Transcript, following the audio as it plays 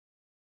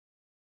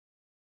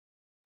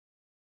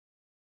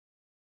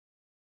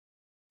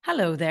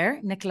Hello there,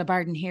 Nicola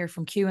Barden here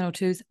from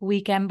Q102's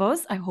Weekend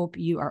Buzz. I hope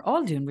you are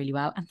all doing really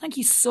well, and thank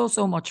you so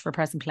much for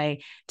pressing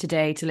play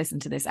today to listen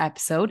to this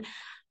episode.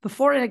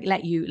 Before I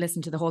let you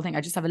listen to the whole thing,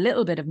 I just have a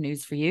little bit of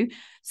news for you.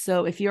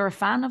 So if you're a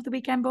fan of the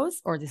Weekend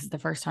Buzz, or this is the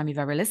first time you've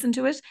ever listened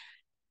to it,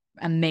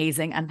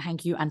 amazing, and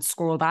thank you. And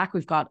scroll back,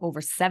 we've got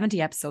over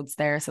 70 episodes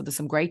there, so there's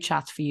some great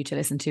chats for you to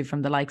listen to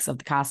from the likes of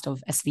the cast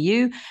of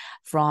SVU,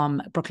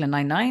 from Brooklyn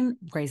Nine-Nine,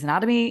 Grey's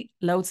Anatomy,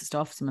 loads of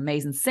stuff, some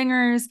amazing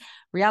singers,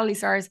 reality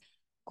stars,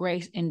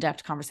 great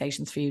in-depth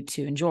conversations for you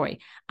to enjoy.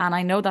 And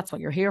I know that's what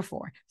you're here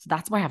for, so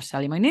that's why I have to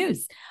tell you my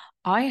news.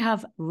 I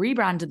have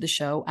rebranded the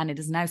show and it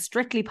is now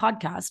strictly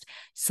podcast.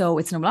 So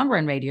it's no longer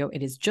on radio,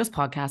 it is just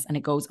podcast, and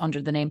it goes under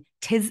the name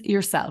Tis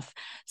Yourself.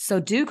 So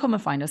do come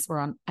and find us. We're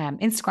on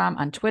Instagram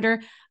and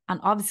Twitter, and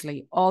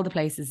obviously all the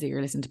places that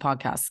you're listening to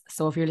podcasts.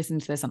 So if you're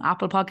listening to this on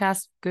Apple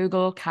Podcasts,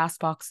 Google,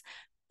 Castbox,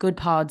 Good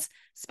Pods,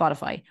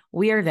 Spotify,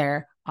 we are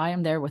there. I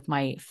am there with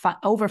my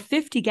over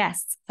 50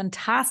 guests,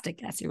 fantastic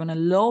guests. You're going to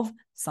love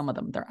some of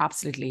them. They're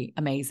absolutely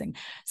amazing.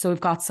 So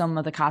we've got some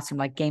of the cast from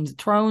like Games of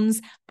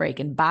Thrones,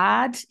 Breaking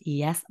Bad.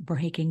 Yes,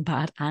 Breaking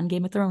Bad and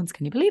Game of Thrones.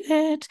 Can you believe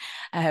it?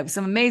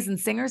 Some amazing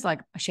singers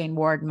like Shane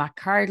Ward and Matt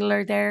Cardle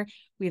are there.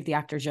 We have the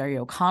actor Jerry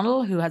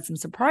O'Connell, who had some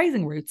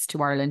surprising roots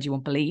to Ireland, you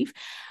won't believe.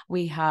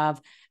 We have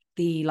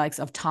the likes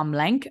of Tom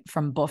Lenk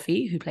from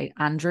Buffy, who played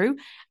Andrew.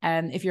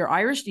 If you're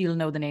Irish, you'll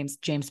know the names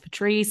James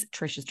Patrice,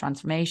 Trisha's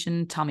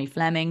Transformation, Tommy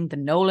Fleming, the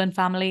Nolan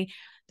family.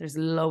 There's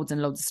loads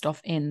and loads of stuff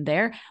in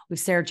there. We've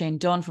Sarah Jane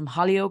Dunn from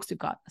Hollyoaks. We've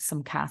got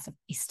some cast of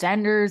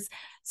EastEnders.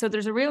 So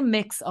there's a real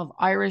mix of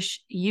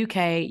Irish,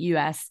 UK,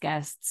 US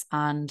guests,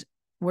 and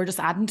we're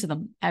just adding to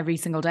them every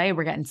single day.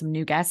 We're getting some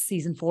new guests.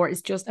 Season 4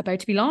 is just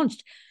about to be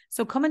launched.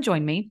 So come and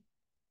join me.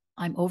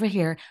 I'm over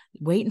here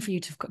waiting for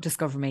you to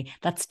discover me.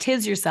 That's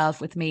Tis Yourself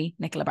with me,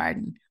 Nicola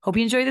Barden. Hope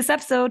you enjoy this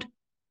episode.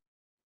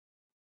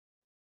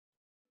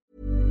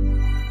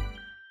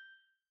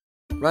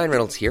 Ryan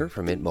Reynolds here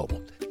from Mint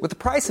Mobile. With the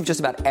price of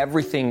just about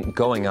everything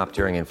going up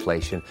during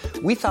inflation,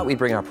 we thought we'd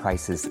bring our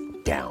prices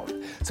down.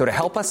 So to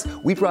help us,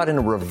 we brought in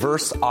a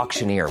reverse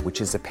auctioneer, which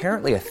is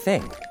apparently a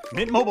thing.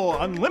 Mint Mobile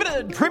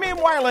Unlimited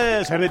Premium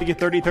Wireless. How to get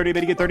 30, 30,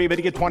 bit to get 30, bit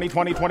to get 20,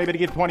 20, 20, bit to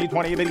get 20,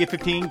 20, bit to get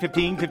 15,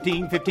 15,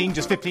 15, 15,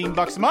 just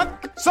 $15 a month?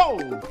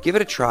 Sold! Give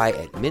it a try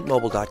at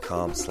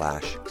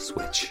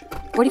mintmobile.com/switch.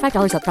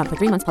 $45 up front for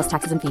 3 months plus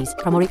taxes and fees.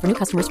 Promo rate for new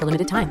customers for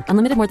limited time.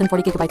 Unlimited more than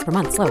 40 gigabytes per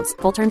month. Slows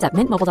full terms at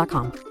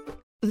mintmobile.com.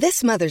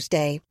 This Mother's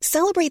Day,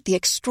 celebrate the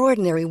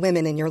extraordinary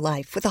women in your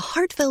life with a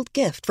heartfelt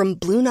gift from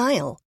Blue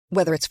Nile.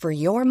 Whether it's for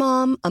your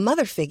mom, a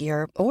mother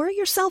figure, or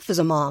yourself as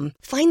a mom,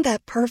 find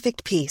that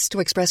perfect piece to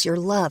express your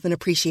love and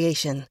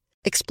appreciation.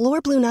 Explore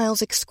Blue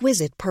Nile's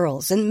exquisite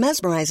pearls and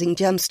mesmerizing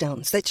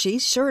gemstones that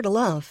she's sure to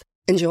love.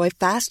 Enjoy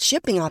fast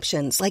shipping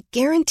options like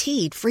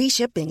guaranteed free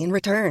shipping and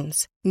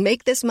returns.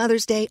 Make this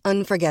Mother's Day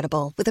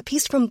unforgettable with a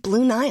piece from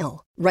Blue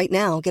Nile. Right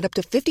now, get up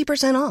to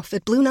 50% off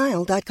at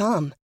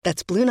BlueNile.com.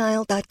 That's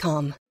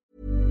BlueNile.com.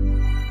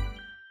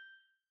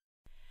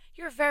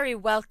 You're very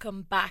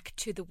welcome back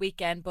to the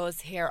Weekend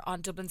Buzz here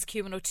on Dublin's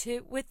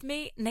Q102 with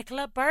me,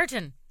 Nicola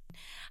Barden.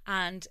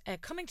 And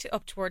coming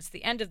up towards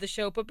the end of the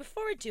show, but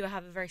before I do, I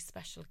have a very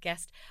special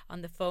guest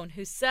on the phone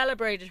who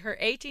celebrated her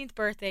 18th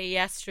birthday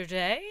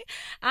yesterday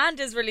and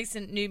is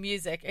releasing new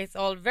music. It's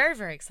all very,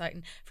 very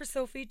exciting for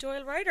Sophie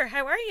Doyle Ryder.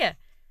 How are you?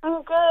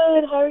 I'm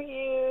good. How are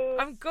you?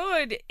 I'm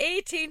good.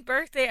 18th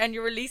birthday and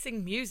you're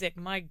releasing music.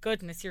 My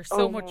goodness, you're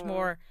so much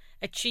more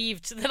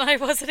achieved than I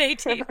was at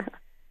 18.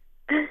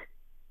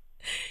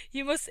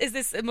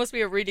 It must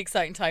be a really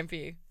exciting time for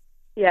you.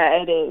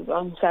 Yeah, it is.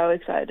 I'm so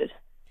excited.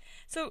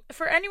 So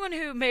for anyone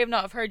who may have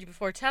not have heard you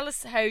before, tell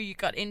us how you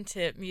got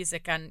into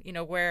music and, you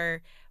know,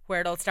 where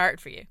it all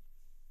started for you.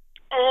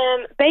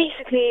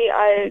 Basically,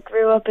 I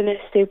grew up in a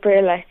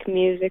super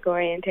music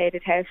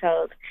orientated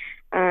household,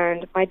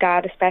 and my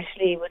dad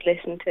especially would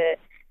listen to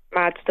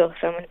mad stuff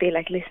and would be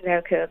like, listen to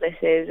how cool this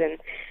is. And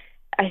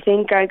I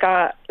think I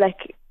got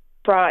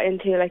brought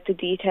into the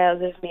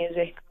details of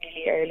music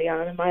really early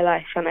on in my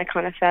life, and I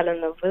kind of fell in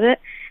love with it.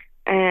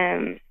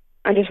 I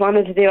just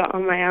wanted to do it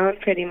on my own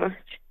pretty much.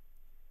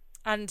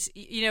 And,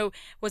 you know,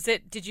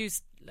 did you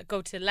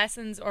go to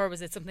lessons, or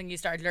was it something you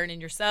started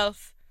learning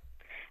yourself?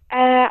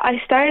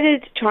 I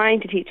started trying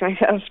to teach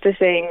myself to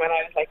sing when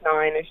I was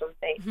 9 or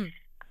something. Mm-hmm.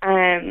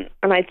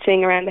 And I'd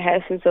sing around the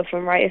house and stuff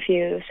and write a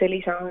few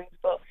silly songs,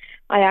 but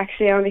I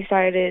actually only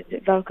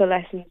started vocal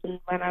lessons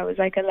when I was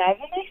 11, I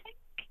think,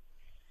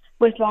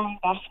 with Lauren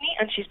Daphne,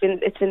 and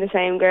it's been the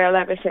same girl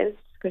ever since,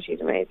 because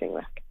she's amazing.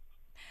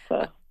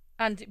 But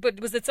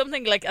was it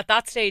something at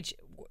that stage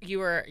you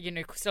were,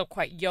 still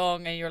quite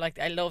young and you were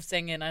I love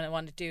singing and I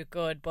want to do it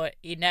good, but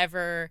you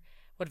never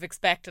would have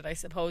expected, I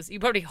suppose. You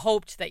probably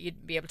hoped that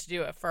you'd be able to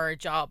do it for a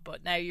job,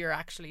 but now you're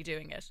actually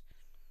doing it.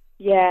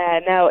 Yeah,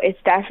 no, it's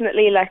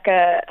definitely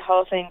a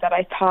whole thing that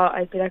I thought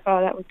I'd be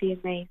oh, that would be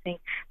amazing.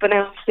 But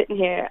now I'm sitting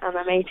here and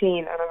I'm 18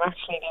 and I'm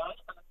actually doing it.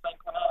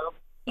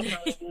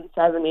 It's in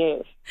 7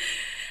 years.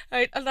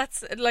 Right, and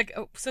that's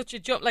such a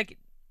jump.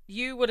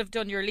 You would have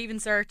done your Leaving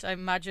Cert, I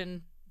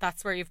imagine,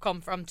 that's where you've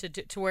come from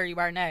to where you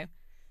are now?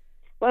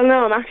 Well,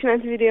 no, I'm actually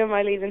meant to be doing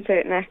my leaving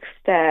cert next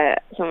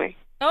summer.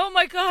 Oh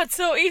my God!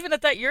 So even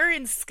at that, you're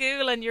in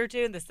school and you're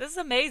doing this. This is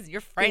amazing.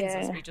 Your friends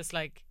must be just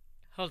like,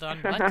 hold on,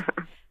 what?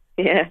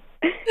 Yeah.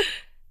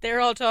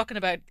 They're all talking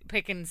about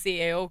picking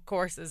CAO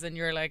courses, and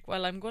you're like,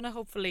 well, I'm going to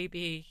hopefully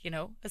be, you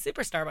know, a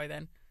superstar by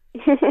then.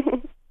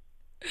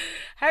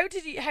 How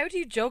do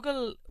you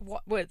juggle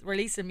with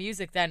releasing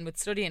music then with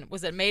studying?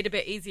 Was it made a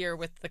bit easier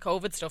with the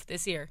COVID stuff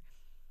this year?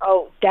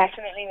 Oh,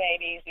 definitely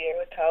made easier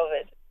with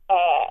COVID.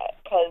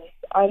 Because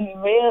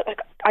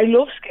I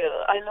love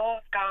school. I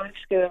love going to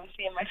school and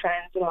seeing my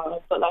friends and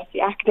all, but like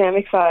the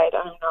academic side,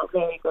 I'm not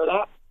very good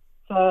at.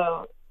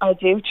 So I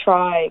do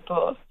try,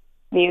 but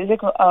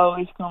music will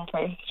always come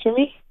first for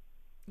me.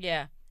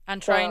 Yeah, and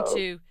trying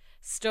to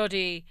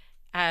study,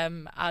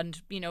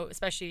 and you know,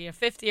 especially in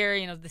fifth year,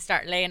 you know, they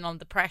start laying on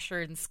the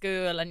pressure in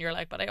school, and you're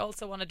like, but I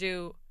also want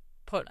to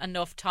put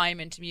enough time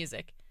into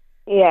music.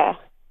 Yeah,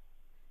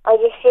 I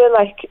just feel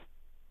like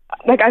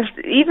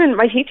even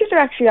my teachers are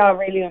actually all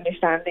really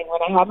understanding.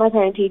 When I had my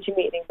parent teacher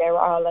meeting, they were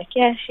all like,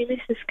 yeah, she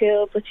misses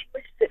school, but she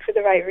misses it for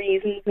the right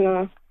reasons and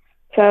all.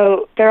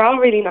 So they're all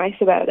really nice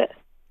about it.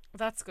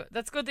 That's good.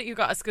 That's good that you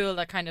got a school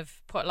that kind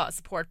of put a lot of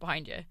support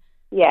behind you.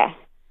 Yeah.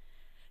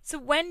 So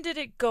when did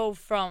it go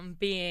from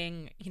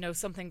being, you know,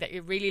 something that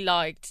you really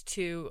liked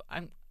to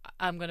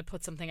I'm going to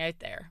put something out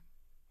there?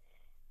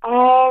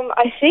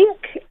 I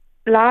think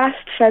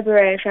last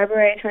February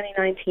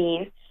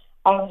 2019,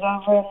 I was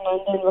over in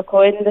London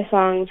recording the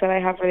songs that I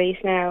have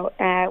released now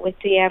with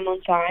DM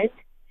Unsigned,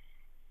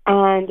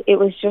 and it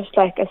was just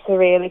like a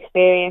surreal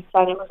experience.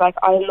 And it was like,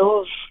 I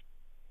love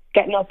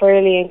getting up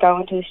early and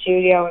going to the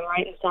studio and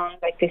writing songs.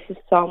 Like, this is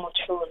so much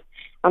fun,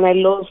 and I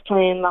love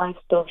playing live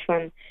stuff.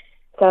 And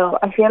so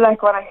I feel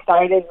like when I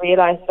started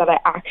realising that I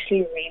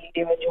actually really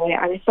do enjoy it,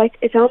 and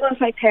it's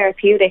almost like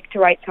therapeutic to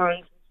write songs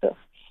and stuff.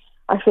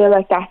 I feel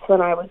like that's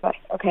when I was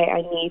like, okay,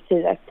 I need to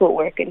like put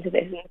work into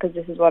this because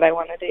this is what I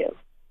want to do.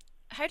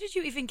 How did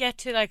you even get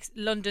to like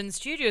London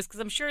studios? Because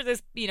I'm sure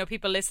there's, you know,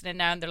 people listening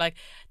now and they're like,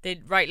 they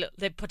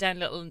put down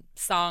little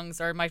songs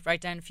or might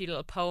write down a few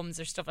little poems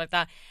or stuff like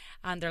that,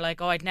 and they're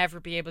like, oh, I'd never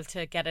be able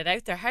to get it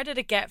out there. How did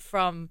it get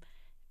from,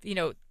 you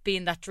know,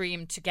 being that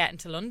dream to get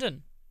into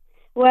London?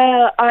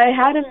 Well, I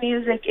had a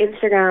music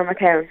Instagram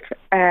account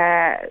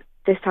not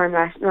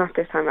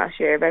this time last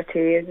year, about 2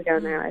 years ago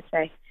now, I'd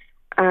say.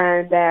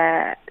 And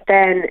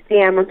then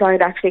DM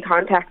Unsigned actually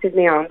contacted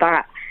me on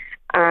that.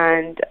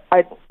 And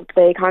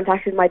they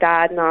contacted my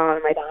dad and all,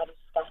 and my dad was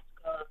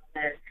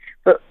skeptical.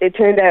 But it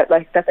turned out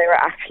like that they were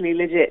actually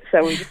legit,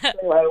 so we just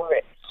flew over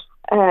it.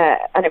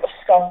 And it was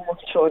so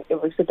much fun.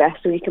 It was the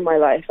best week of my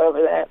life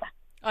over there.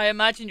 I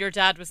imagine your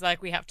dad was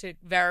like, we have to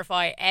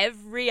verify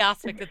every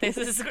aspect that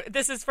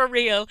this is for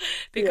real,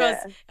 because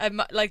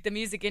like the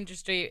music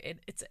industry,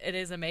 it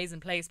is an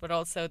amazing place, but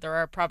also there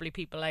are probably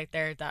people out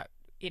there that,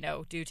 you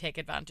know, do take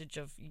advantage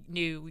of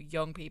new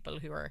young people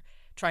who are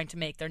trying to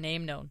make their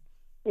name known.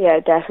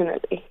 Yeah,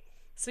 definitely.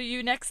 So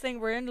you next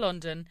thing we're in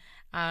London,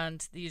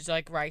 and you're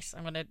like, right,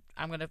 I'm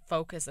gonna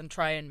focus and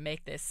try and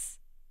make this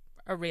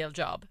a real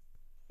job.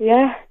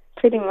 Yeah,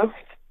 pretty much.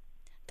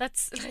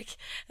 That's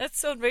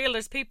so unreal.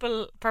 There's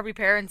people, probably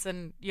parents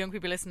and young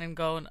people listening,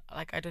 going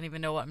like, I don't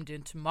even know what I'm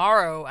doing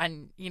tomorrow,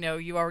 and you know,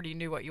 you already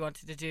knew what you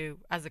wanted to do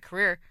as a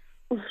career.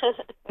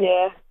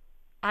 Yeah.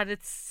 And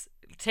it's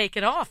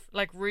taken off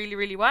like really,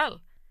 really well.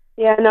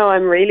 Yeah, no,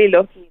 I'm really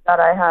lucky that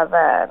I have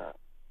that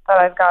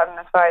I've gotten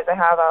as far as I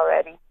have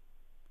already.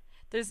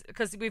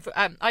 Because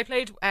I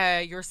played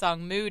your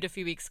song Mood a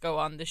few weeks ago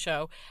on the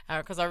show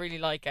because I really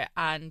like it,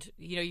 and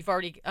you know, you've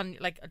already, and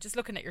like just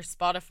looking at your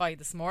Spotify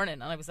this morning,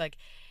 and I was like,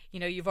 you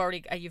know, you've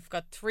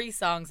got 3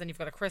 songs, and you've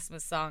got a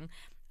Christmas song,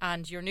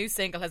 and your new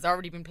single has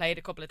already been played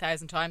a couple of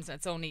thousand times, and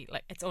it's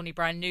only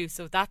brand new,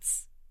 so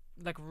that's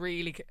like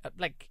really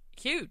like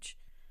huge.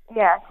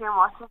 Yeah, Too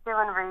Much is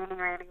doing really,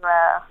 really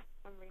well.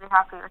 I'm really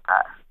happy with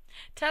that.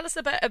 Tell us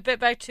a bit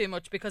about Too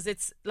Much, because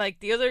it's like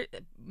the other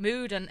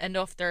Mood and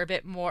Enough, they're a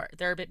bit more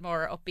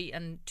upbeat,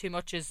 and Too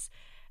Much is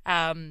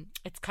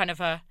it's kind of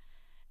a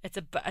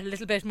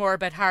little bit more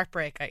about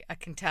heartbreak. I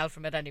can tell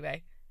from it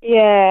anyway.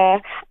 Yeah.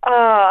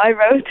 I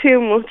wrote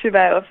Too Much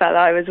about a fella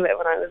I was with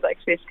when I was like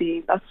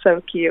 15. That's so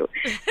cute.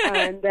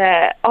 And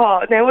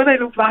now when I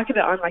look back at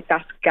it, I'm like,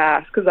 that's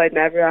gas, because I'd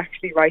never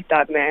actually write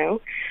that now.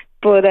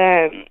 But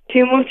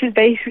Too Much is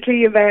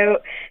basically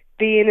about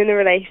being in a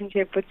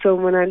relationship with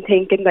someone and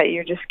thinking that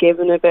you're just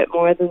giving a bit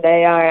more than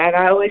they are, and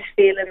I always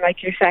feeling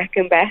like you're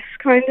second best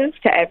kind of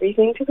to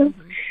everything to them.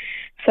 Mm-hmm.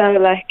 So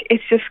like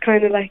it's just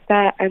kind of like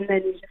that, and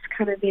then you just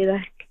kind of be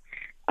like,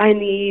 I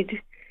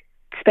need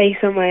space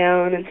on my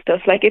own and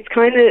stuff. Like it's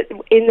kind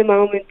of in the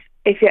moment,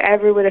 if you're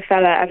ever with a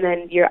fella and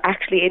then you're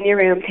actually in your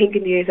room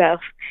thinking to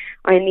yourself,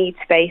 I need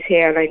space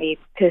here and I need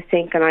to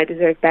think and I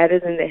deserve better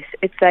than this.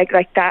 It's like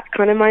that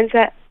kind of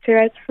mindset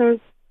throughout the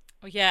song.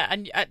 Yeah,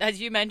 and as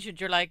you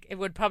mentioned, you're like, it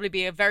would probably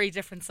be a very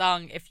different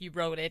song if you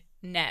wrote it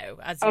now.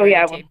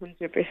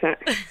 100%.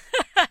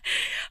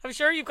 I'm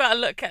sure you've got a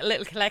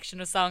little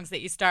collection of songs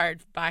that you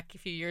started back a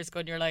few years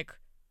ago, and you're like,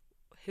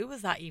 who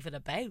was that even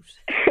about?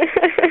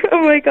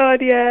 Oh my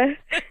God, yeah.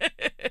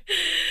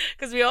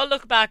 Because we all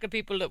look back at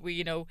people that we,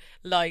 you know,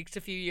 liked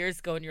a few years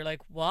ago and you're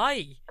like,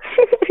 why?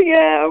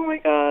 Yeah, oh my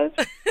God.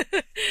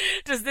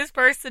 Does this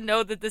person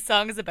know that the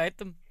song is about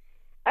them?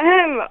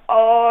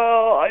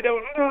 I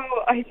don't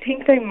know. I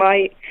think they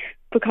might,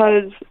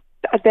 because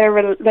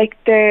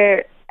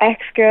their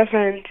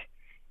ex-girlfriend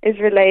is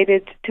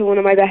related to one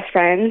of my best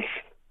friends.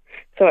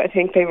 So I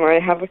think they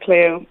might have a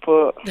clue,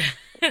 but...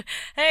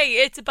 Hey,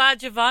 it's a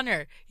badge of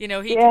honour. You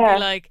know, he can be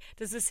like,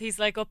 he's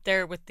like up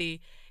there with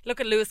look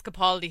at Lewis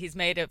Capaldi, he's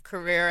made a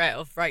career out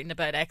of writing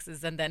about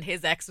exes, and then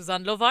his ex was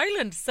on Love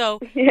Island. So,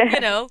 you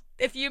know,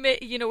 if you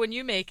when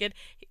you make it,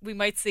 we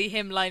might see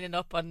him lining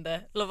up on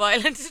the Love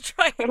Island to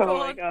try and go on. Oh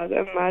my God,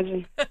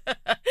 imagine.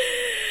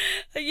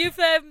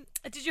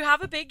 Did you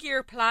have a big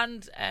year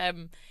planned,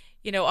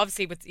 you know,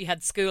 obviously you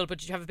had school, but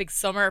did you have a big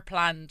summer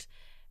planned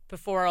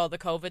before all the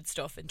COVID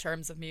stuff in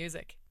terms of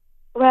music?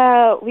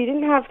 Well, we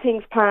didn't have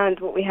things planned,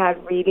 but we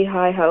had really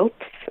high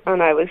hopes,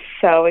 and I was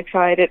so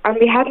excited. And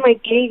we had my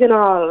gig and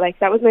all, like,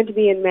 that was meant to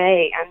be in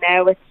May, and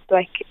now it's,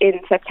 like, in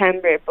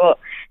September, but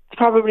it's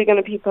probably going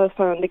to be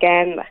postponed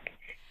again, like,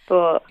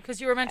 but...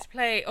 Because you were meant to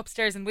play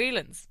upstairs in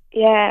Whelan's.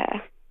 Yeah.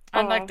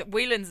 And, like, the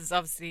Whelan's is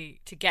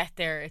obviously, to get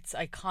there, it's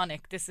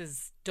iconic. This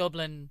is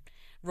Dublin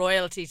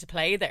royalty to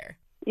play there.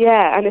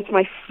 Yeah, and it's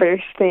my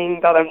first thing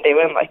that I'm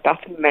doing, like,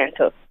 that's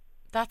mental.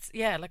 That's,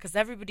 yeah, like, because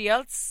everybody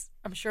else,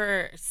 I'm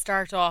sure,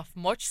 start off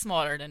much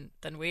smaller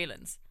than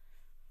Whelan's.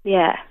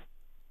 Yeah.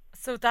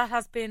 So that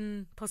has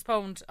been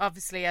postponed,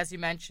 obviously, as you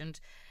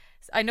mentioned.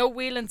 I know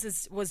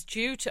Whelan's was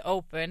due to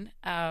open,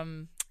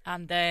 and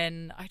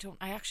then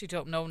I actually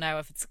don't know now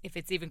if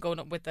it's even going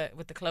up with the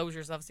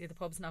closures. Obviously, the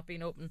pub's not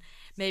being open.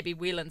 Maybe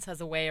Whelan's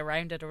has a way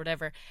around it or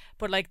whatever.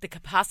 But like the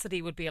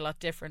capacity would be a lot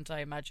different,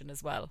 I imagine,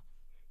 as well.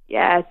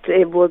 Yeah,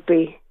 it would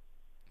be.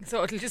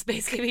 So it'll just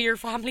basically be your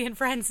family and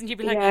friends, and you'd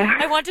be like,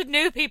 I wanted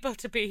new people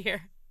to be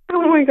here.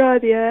 Oh my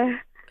God, yeah.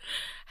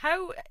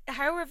 How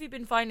have you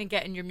been finding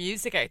getting your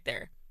music out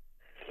there?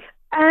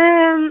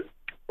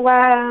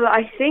 Well,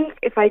 I think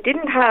if I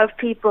didn't have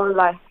people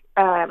like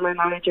my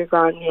manager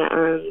Grania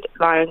and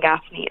Lauren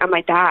Gaffney and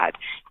my dad,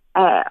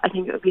 I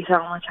think it would be so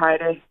much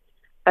harder.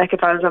 Like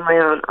if I was on my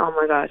own, oh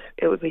my God,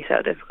 it would be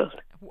so difficult.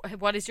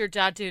 What is your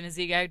dad doing? Is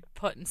he out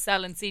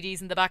selling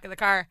CDs in the back of the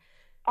car?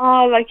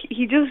 Oh,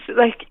 he just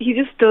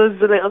does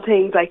the little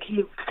things. Like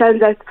he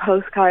sends out the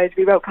postcards.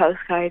 We wrote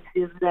postcards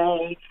the other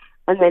day,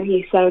 and then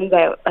he sends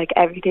out like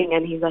everything.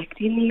 And he's like,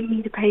 "Do you need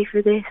me to pay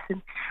for this?"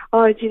 And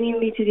do you need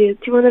me to do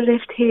you want a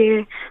lift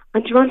here?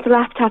 And do you want the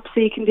laptop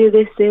so you can do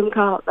this Zoom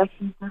call? Like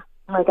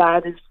my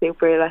dad is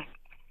super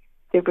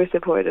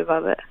supportive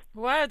of it.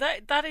 Wow,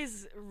 that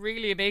is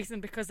really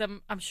amazing, because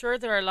I'm sure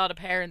there are a lot of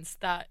parents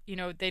that, you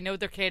know, they know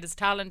their kid is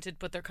talented,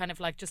 but they're kind of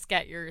like, just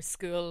get your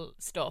school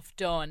stuff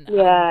done.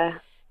 Yeah. And,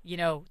 you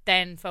know,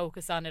 then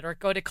focus on it, or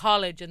go to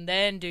college and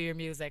then do your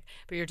music.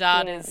 But your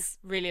dad is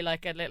really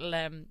like a little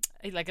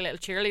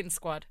cheerleading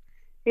squad.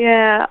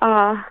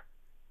 Yeah.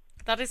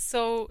 That is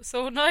so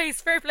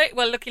nice. Fair play.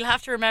 Well, look, you'll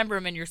have to remember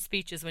him in your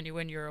speeches when you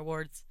win your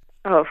awards.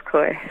 Oh, of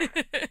course.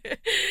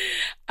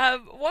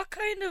 What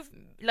kind of,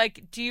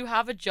 like, do you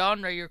have a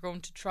genre you're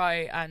going to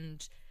try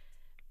and,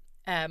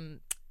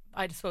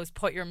 I suppose,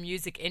 put your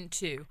music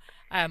into?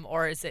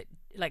 Or is it,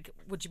 like,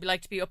 would you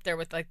like to be up there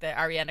with, like, the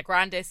Ariana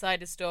Grande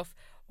side of stuff?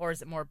 Or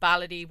is it more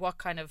ballady?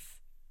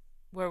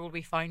 Where will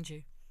we find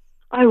you?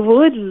 I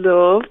would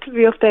love to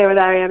be up there with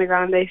Ariana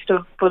Grande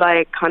stuff, but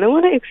I kind of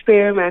want to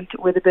experiment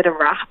with a bit of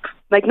rap.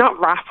 Like, not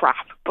rap,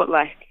 but,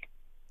 like,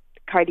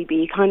 Cardi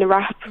B kind of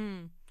rap.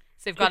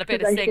 So you've got a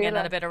bit of singing and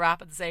a bit of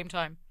rap at the same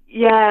time.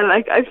 Yeah,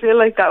 like I feel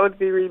like that would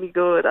be really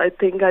good. I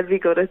think I'd be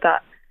good at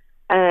that.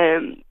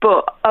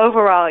 But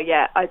overall,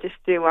 yeah, I just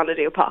do want to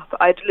do pop.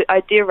 I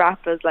do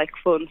rap as like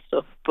fun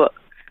stuff, but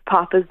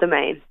pop is the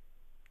main.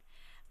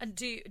 And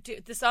do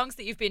the songs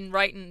that you've been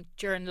writing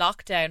during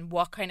lockdown,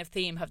 what kind of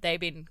theme have they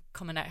been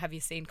coming out? Have you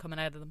seen coming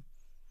out of them?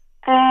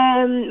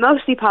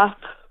 Mostly pop.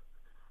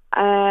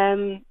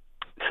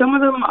 Some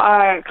of them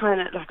are kind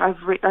of like I've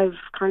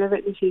kind of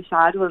written a few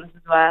sad ones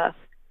as well.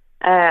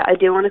 I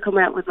do want to come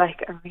out with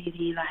like a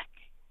really like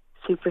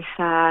super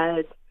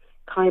sad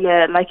kind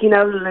of like, you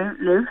know,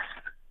 Loose,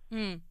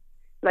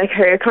 like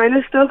her kind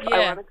of stuff. Yeah.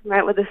 I want to come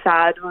out with a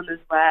sad one as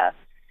well,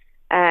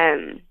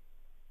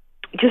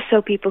 just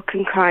so people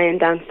can cry and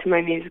dance to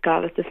my music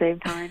all at the same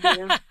time.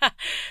 You know?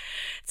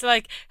 So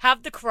like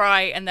have the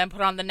cry and then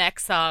put on the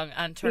next song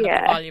and turn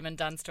up the volume and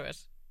dance to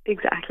it.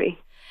 Exactly.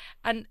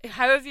 And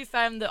how have you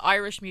found the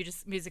Irish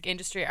music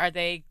industry? Are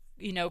they,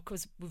 you know,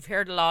 because we've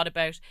heard a lot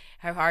about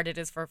how hard it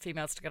is for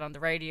females to get on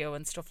the radio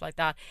and stuff like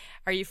that.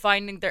 Are you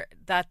finding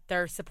that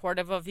they're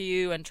supportive of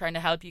you and trying to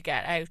help you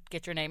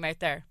get your name out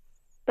there?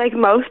 Like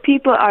most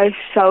people are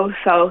so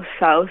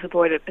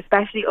supportive,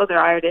 especially other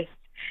artists.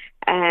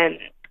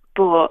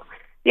 But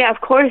yeah,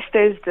 of course,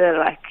 there's the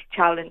like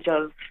challenge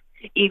of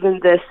even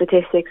the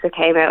statistics that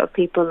came out of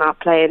people not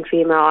playing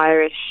female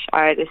Irish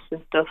artists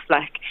and stuff.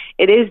 Like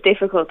it is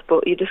difficult,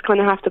 but you just kind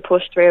of have to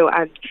push through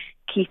and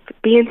keep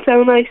being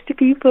so nice to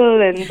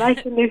people and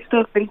liking their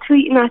stuff and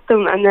tweeting at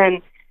them, and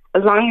then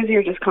as long as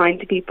you're just kind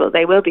to people,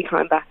 they will be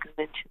kind back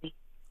eventually.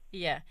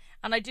 Yeah,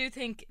 and I do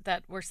think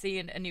that we're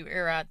seeing a new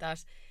era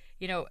that,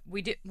 you know,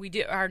 we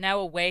are now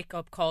a wake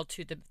up call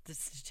to the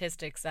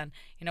statistics. And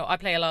you know, I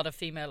play a lot of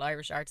female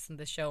Irish artists in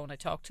this show, and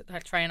I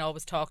try and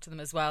always talk to them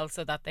as well,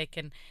 so that they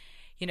can,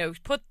 you know,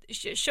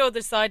 show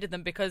the side of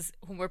them, because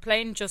when we're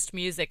playing just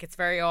music, it's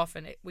very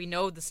often we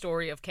know the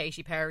story of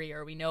Katy Perry,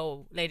 or we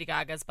know Lady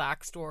Gaga's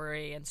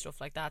backstory and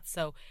stuff like that.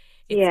 So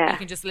you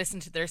can just listen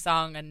to their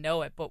song and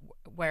know it. But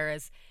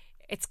whereas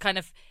it's kind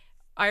of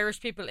Irish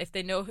people, if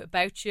they know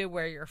about you,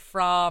 where you're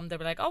from, they'll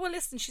be like, oh, well,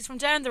 listen, she's from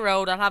down the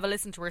road, I'll have a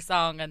listen to her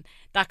song, and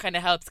that kind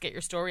of helps get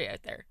your story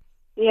out there.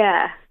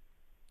 Yeah.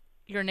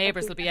 Your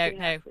neighbours will be out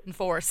now in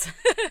force.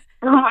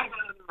 Oh my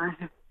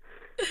God.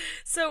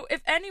 So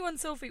if anyone,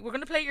 Sophie, we're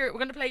going to play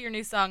your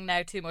new song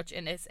now, Too Much,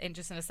 in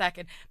just in a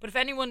second. But if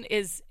anyone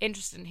is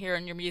interested in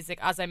hearing your music,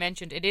 as I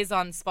mentioned, it is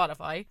on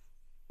Spotify.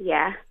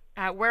 Yeah.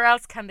 Where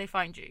else can they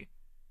find you?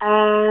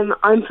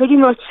 I'm pretty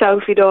much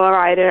Sophie Doyle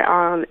Ryder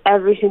on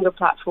every single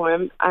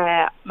platform.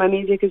 My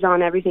music is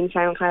on everything: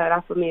 SoundCloud,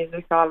 Apple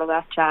Music, all of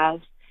that jazz,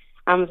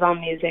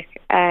 Amazon Music.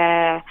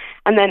 And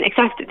then,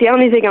 except the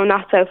only thing I'm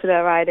not Sophie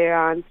Doyle Ryder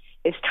on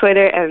is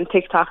Twitter and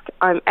TikTok.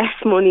 I'm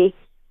S-Money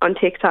on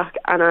TikTok,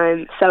 and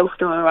I'm Sophie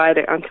Doyle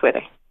Ryder on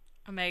Twitter.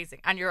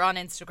 Amazing. And you're on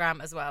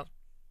Instagram as well?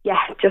 Yeah,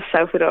 just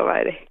Sophie Doyle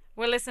Ryder.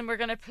 Well, listen, we're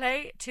going to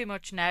play Too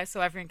Much now, so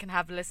everyone can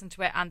have a listen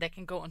to it, and they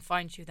can go and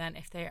find you then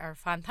if they are a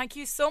fan. Thank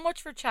you so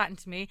much for chatting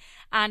to me,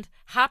 and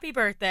happy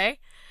birthday.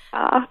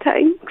 Oh,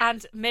 thanks.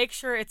 And make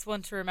sure it's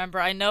one to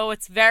remember. I know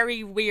it's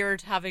very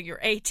weird having your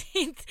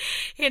 18th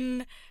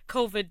in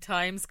COVID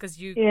times, because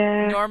you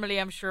normally,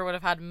 I'm sure, would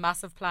have had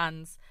massive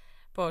plans,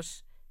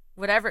 but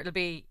whatever it'll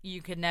be,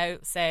 you can now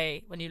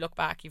say, when you look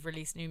back, you've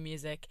released new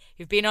music,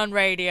 you've been on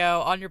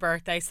radio on your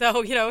birthday,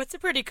 so, you know, it's a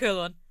pretty cool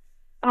one.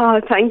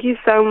 Oh, thank you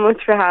so much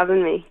for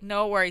having me.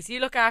 No worries. You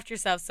look after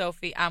yourself,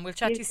 Sophie, and we'll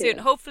chat to you soon.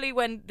 Hopefully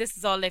when this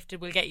is all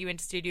lifted, we'll get you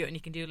into studio and you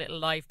can do a little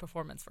live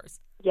performance for us.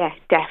 Yes,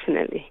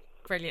 definitely.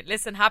 Brilliant.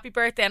 Listen, happy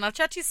birthday, and I'll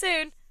chat to you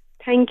soon.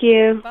 Thank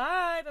you.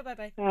 Bye.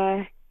 Bye.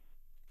 Bye.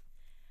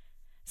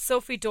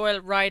 Sophie Doyle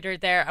Ryder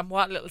there, and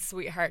what a little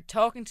sweetheart,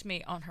 talking to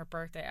me on her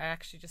birthday. I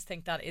actually just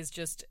think that is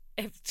just,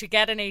 to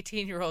get an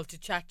 18-year-old to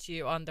chat to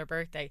you on their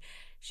birthday,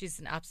 she's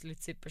an absolute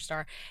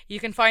superstar. You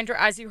can find her,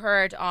 as you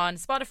heard, on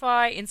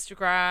Spotify,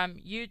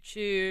 Instagram,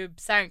 YouTube,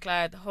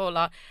 SoundCloud, the whole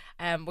lot.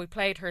 We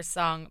played her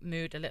song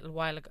Mood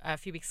a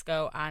few weeks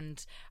ago,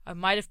 and I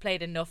might have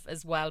played enough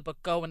as well,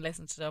 but go and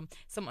listen to them.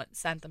 Someone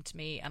sent them to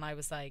me and I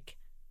was like,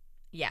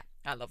 yeah,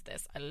 I love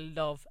this.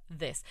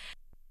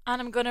 And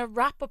I'm going to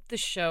wrap up the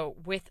show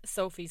with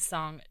Sophie's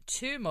song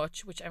Too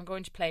Much, which I'm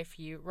going to play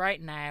for you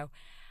right now.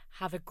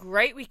 Have a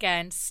great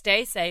weekend,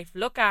 stay safe,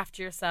 look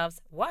after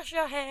yourselves, wash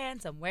your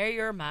hands and wear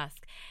your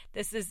mask.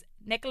 This is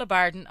Nicola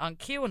Barden on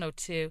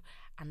Q102,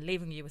 and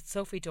leaving you with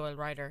Sophie Doyle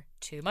Ryder,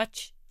 Too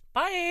Much.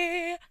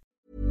 Bye!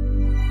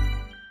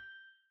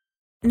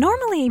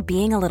 Normally,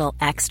 being a little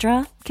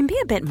extra can be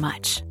a bit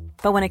much,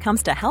 but when it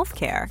comes to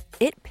healthcare,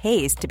 it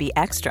pays to be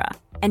extra.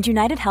 And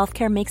United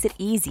Healthcare makes it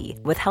easy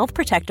with Health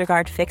Protector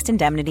Guard fixed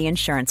indemnity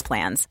insurance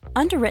plans.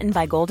 Underwritten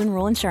by Golden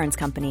Rule Insurance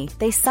Company,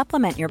 they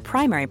supplement your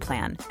primary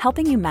plan,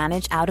 helping you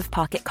manage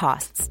out-of-pocket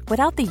costs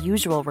without the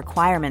usual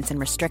requirements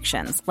and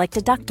restrictions like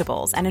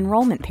deductibles and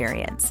enrollment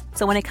periods.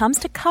 So when it comes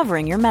to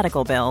covering your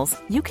medical bills,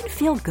 you can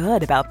feel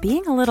good about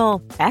being a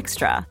little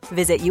extra.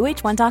 Visit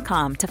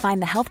uh1.com to find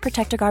the Health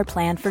Protector Guard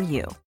plan for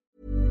you.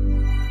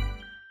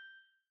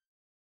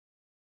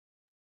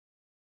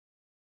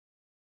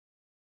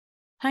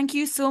 Thank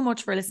you so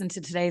much for listening to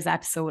today's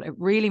episode. It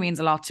really means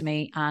a lot to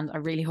me, and I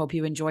really hope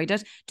you enjoyed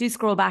it. Do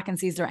scroll back and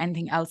see is there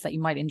anything else that you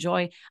might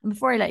enjoy. And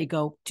before I let you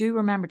go, do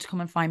remember to come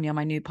and find me on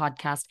my new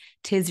podcast,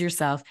 Tis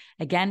Yourself.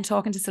 Again,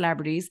 talking to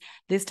celebrities,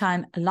 this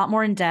time a lot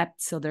more in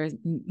depth. So there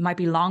might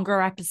be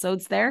longer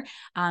episodes there.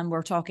 And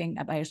we're talking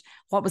about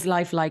what was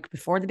life like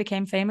before they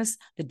became famous,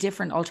 the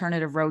different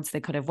alternative roads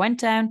they could have went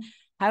down,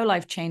 how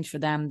life changed for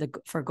them,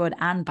 for good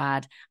and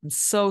bad, and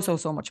so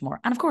much more.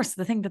 And of course,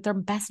 the thing that they're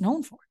best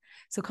known for.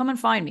 So come and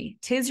find me,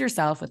 Tis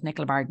Yourself with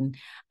Nicola Barden.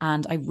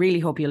 And I really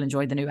hope you'll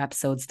enjoy the new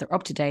episodes. They're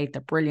up to date.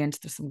 They're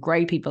brilliant. There's some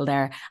great people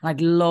there. And I'd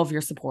love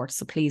your support.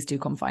 So please do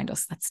come find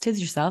us. That's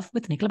Tis Yourself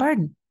with Nicola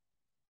Barden.